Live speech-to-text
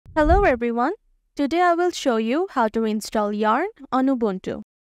Hello everyone. Today I will show you how to install Yarn on Ubuntu.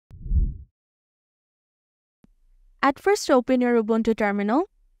 At first open your Ubuntu terminal.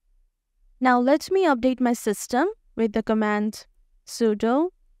 Now let me update my system with the command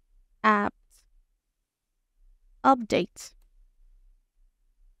sudo apt update.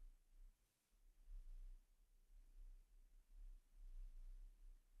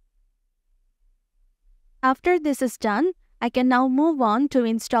 After this is done, I can now move on to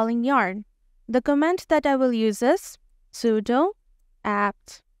installing Yarn. The command that I will use is sudo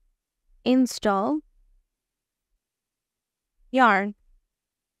apt install Yarn.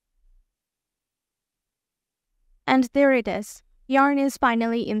 And there it is. Yarn is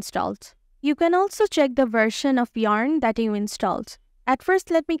finally installed. You can also check the version of Yarn that you installed. At first,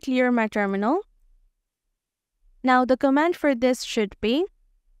 let me clear my terminal. Now the command for this should be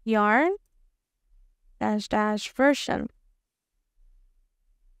yarn --version.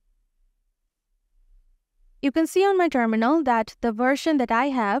 You can see on my terminal that the version that I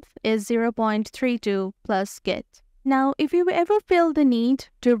have is 0.32 plus git. Now, if you ever feel the need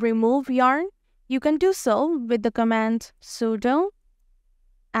to remove Yarn, you can do so with the command sudo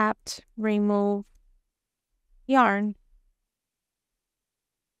apt remove Yarn.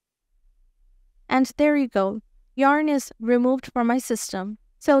 And there you go. Yarn is removed from my system.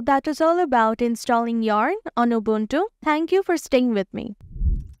 So that is all about installing Yarn on Ubuntu. Thank you for staying with me.